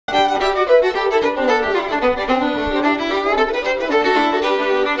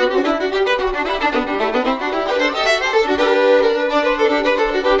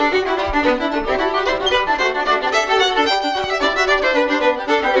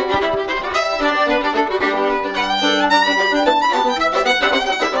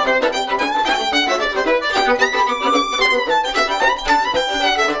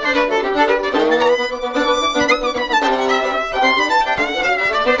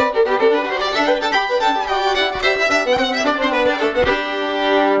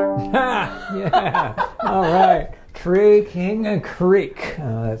Yeah. All right. Creaking a Creek.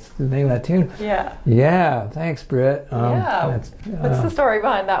 That's the name of that tune. Yeah. Yeah. Thanks, Britt. What's the story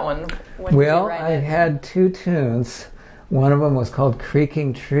behind that one? Well, I had two tunes. One of them was called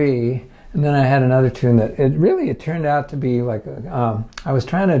Creaking Tree, and then I had another tune that it turned out to be like I was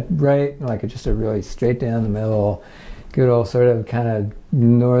trying to write like just a really straight down the middle, good old sort of kind of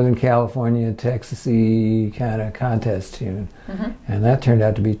Northern California, Texas-y kind of contest tune, and that turned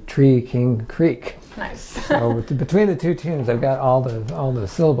out to be Tree King Creek. Nice. So between the two tunes, I've got all the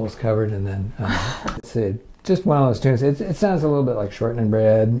syllables covered, and then it's just one of those tunes. It sounds a little bit like Shortening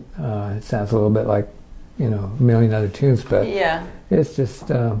Bread. It sounds a little bit like a million other tunes, but yeah, it's just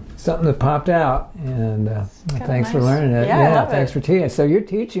something that popped out, and thanks for learning it. Yeah, thanks for teaching. So you're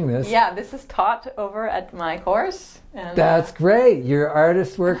teaching this. Yeah, this is taught over at my course. And, that's great. Your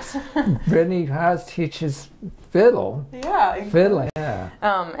Artistworks Brittany Haas teaches fiddle. Yeah, exactly. Fiddling. Yeah.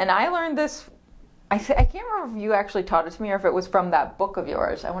 And I learned this. I can't remember if you actually taught it to me or if it was from that book of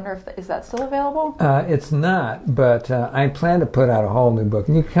yours. I wonder if is that still available? It's not, but I plan to put out a whole new book.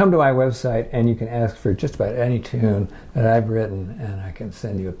 And you can come to my website and you can ask for just about any tune that I've written, and I can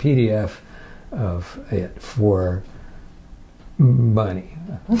send you a PDF of it for money.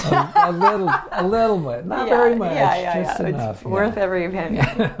 a little bit, not very much, just enough. It's worth every penny.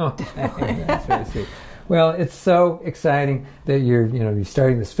 Okay, that's very sweet. Well, it's so exciting that you're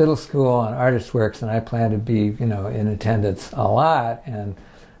starting this fiddle school on Artistworks, and I plan to be, in attendance a lot. And,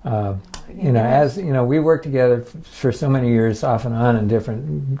 as we work together for so many years off and on in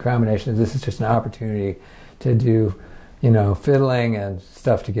different combinations, this is just an opportunity to do, fiddling and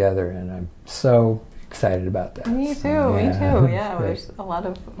stuff together, and I'm so excited about that. Me too, Yeah, there's a lot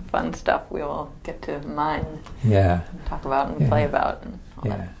of fun stuff we will get to mine. Yeah. And talk about and play about. And all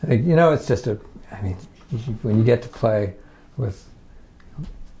that. It's just when you get to play with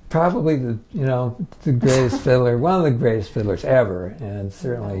probably the greatest fiddler, one of the greatest fiddlers ever, and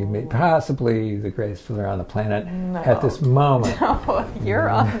certainly possibly the greatest fiddler on the planet at this moment. No, you're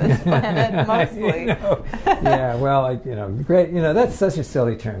on this planet mostly. Yeah, well, great. That's such a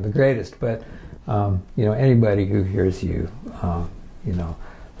silly term, the greatest. But anybody who hears you,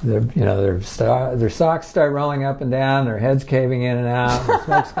 their socks start rolling up and down, their heads caving in and out, the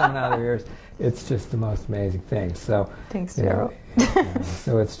smoke's coming out of their ears. It's just the most amazing thing. So thanks, Darol.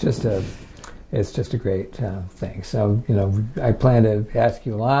 So it's just a great thing. So I plan to ask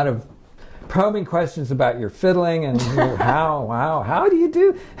you a lot of probing questions about your fiddling and how do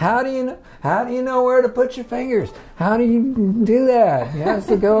you know where to put your fingers? How do you do that? You have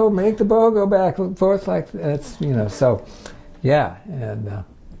to make the bow go back and forth like that's so yeah, and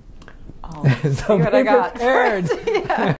so be prepared. Yeah.